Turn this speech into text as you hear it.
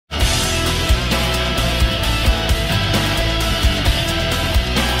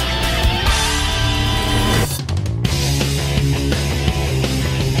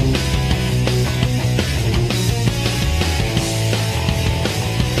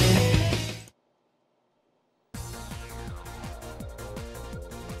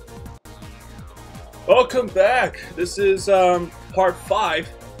Welcome back. This is part 5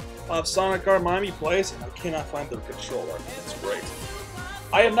 of Sonic R Miami Plays. I cannot find the controller. That's great.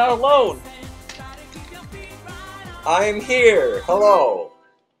 I am not alone. I'm here. Hello.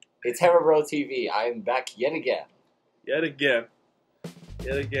 It's Hammerbro TV. I am back yet again. Yet again.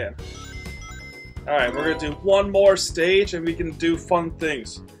 Alright, we're gonna do one more stage and we can do fun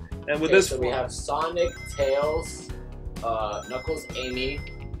things. And with this, so we have Sonic, Tails, Knuckles, Amy,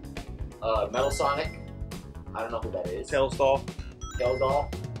 Metal Sonic. I don't know who that is. Tails Doll. Tails Doll.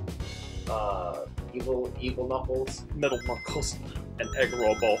 Evil Knuckles. Middle Knuckles. And Egg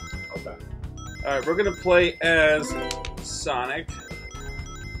Roll Bowl. Okay. Alright, we're gonna play as Sonic.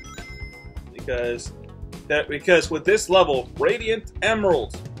 Because with this level, Radiant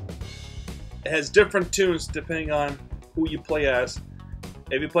Emerald, it has different tunes depending on who you play as.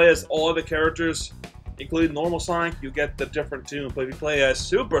 If you play as all of the characters, including normal Sonic, you get the different tune. But if you play as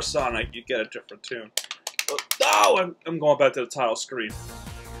Super Sonic, you get a different tune. Oh, I'm going back to the title screen.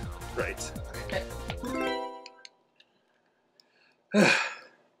 Great.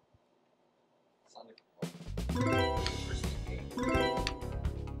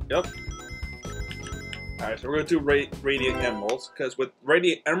 Yep. Alright, so we're going to do Radiant Emeralds, because with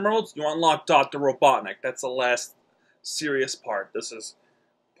Radiant Emeralds, you unlock Dr. Robotnik. That's the last serious part. This is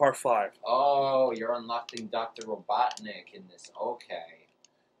part 5. Oh, you're unlocking Dr. Robotnik in this. Okay.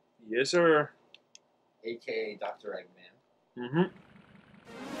 Yes, sir. AKA Dr. Eggman. Mm-hmm.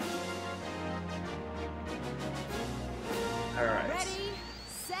 Alright. Ready,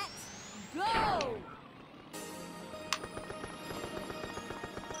 set, go!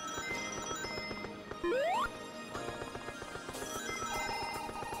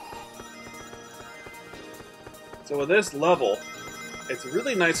 So with this level, it's a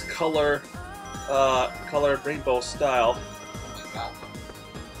really nice colored rainbow style. Oh my god.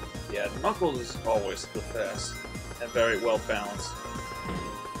 Yeah, Knuckles is always the best and very well balanced.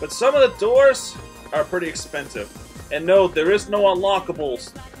 But some of the doors are pretty expensive. And no, there is no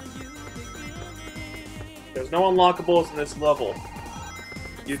unlockables. There's no unlockables in this level.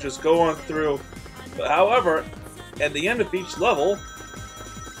 You just go on through. But however, at the end of each level,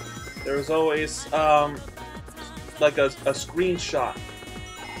 there's always like a screenshot.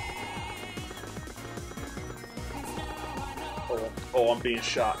 Oh, I'm being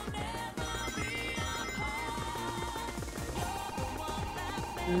shot.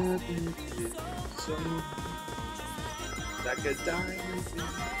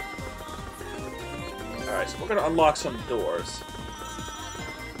 Alright, so we're gonna unlock some doors.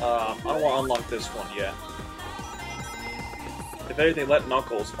 I don't want to unlock this one yet. If anything, let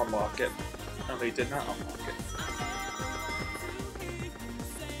Knuckles unlock it. No, he did not unlock it.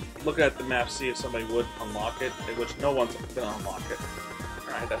 Look at the map, see if somebody would unlock it, in which no one's gonna unlock it.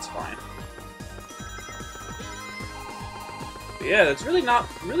 Alright, that's fine. But yeah, there's really not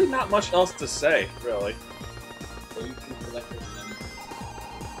much else to say, really. So you can collect this money.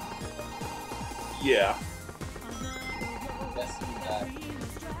 Yeah. I'm guessing that.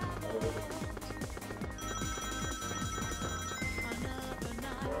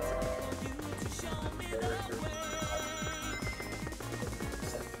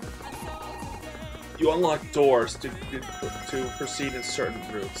 You unlock doors to proceed in certain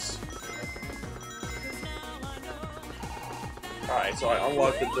routes. Alright, so I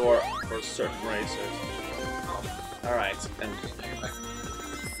unlocked the door for certain racers. Alright, and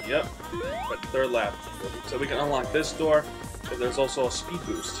yep, but they're left. So we can unlock this door, but there's also a speed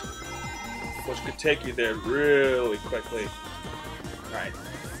boost, which could take you there really quickly. Alright,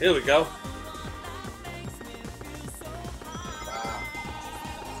 here we go.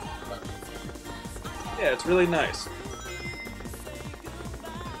 Yeah, it's really nice.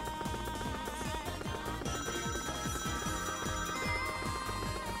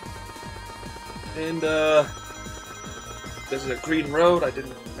 And this is a green road I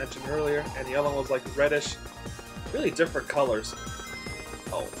didn't mention earlier, and the other one was like reddish. Really different colors.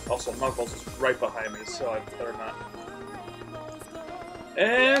 Oh, also Knuckles is right behind me, so I better not.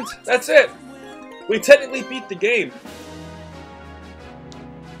 And that's it! We technically beat the game.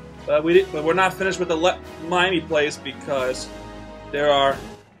 But we're not finished with the Miami plays because there are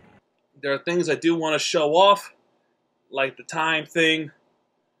things I do want to show off, like the time thing,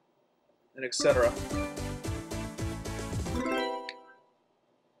 and etc.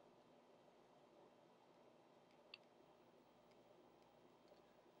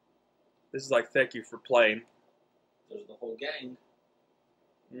 This is like thank you for playing. There's the whole gang.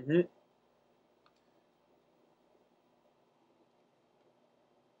 Mm-hmm.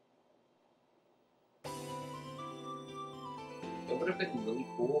 It would have been really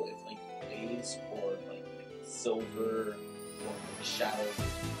cool if, like, they haze or like silver or shadow.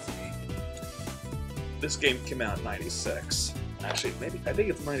 This game came out in '96. Actually, maybe I think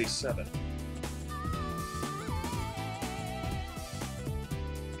it's '97.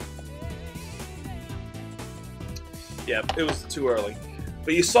 Yeah, it was too early.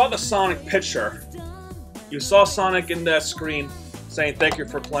 But you saw the Sonic picture. You saw Sonic in that screen saying thank you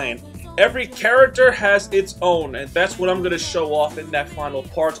for playing. Every character has its own, and that's what I'm going to show off in that final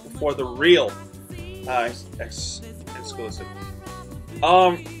part before the real exclusive.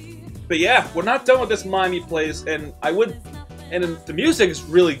 But yeah, we're not done with this Miami Plays, and the music is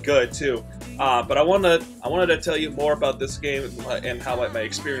really good too. But I wanted to tell you more about this game and how my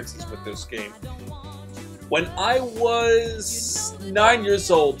experiences with this game. When I was 9 years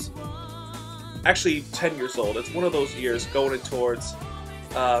old, actually 10 years old, it's one of those years going towards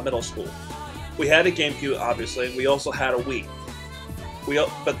middle school. We had a GameCube, obviously, and we also had a Wii.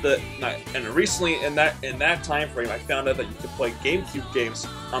 And recently in that time frame, I found out that you could play GameCube games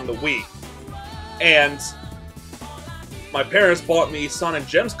on the Wii. And my parents bought me Sonic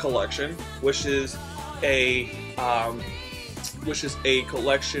Gems Collection, which is a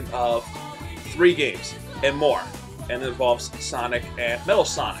collection of 3 games and more, and it involves Sonic and Metal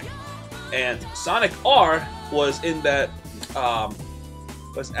Sonic. And Sonic R was in that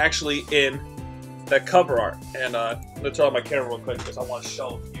was actually in that cover art. And I'm gonna turn on my camera real quick because I want to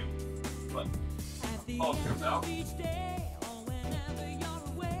show you. But oh, no.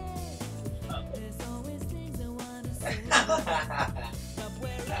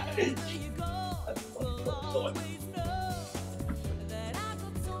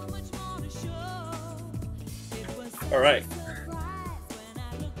 All right.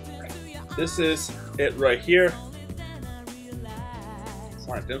 This is it right here.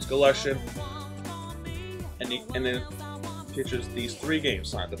 Sonic Gems Collection. And then features these 3 games: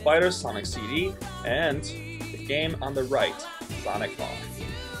 Sonic the Fighter, Sonic CD, and the game on the right, Sonic R.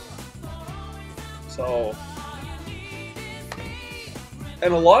 So,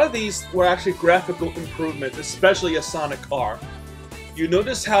 and a lot of these were actually graphical improvements, especially a Sonic R. You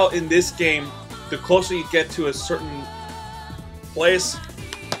notice how in this game, the closer you get to a certain place,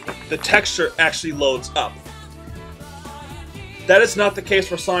 the texture actually loads up. That is not the case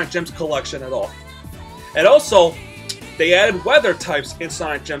for Sonic Gems Collection at all. And also, they added weather types in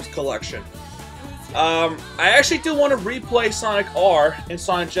Sonic Gems Collection. I actually do want to replay Sonic R in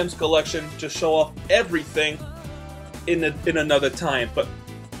Sonic Gems Collection to show off everything in another time. But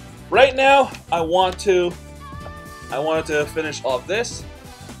right now, I wanted to finish off this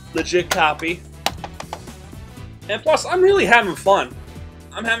legit copy. And plus, I'm really having fun.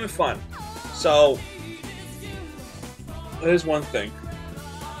 I'm having fun. So, that is one thing.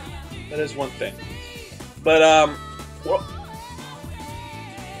 That is one thing. But, well,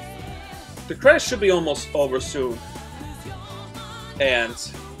 the credits should be almost over soon. And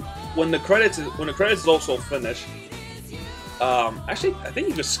when the credits is also finished, actually, I think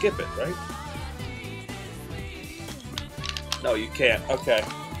you just skip it, right? No, you can't. Okay.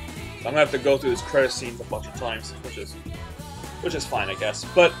 I'm gonna have to go through this credit scene a bunch of times, which is fine, I guess.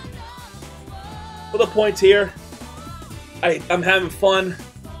 But for the point here, I'm having fun.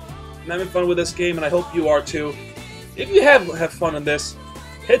 I'm having fun with this game, and I hope you are too. If you have fun in this,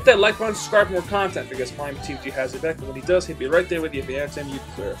 hit that like button, subscribe for more content, because Miami TVG has it back, and when he does, he'll be right there with you if you have time you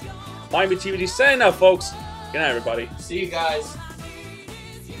deserve. Miami TVG saying now, folks. Good night, everybody. See you guys.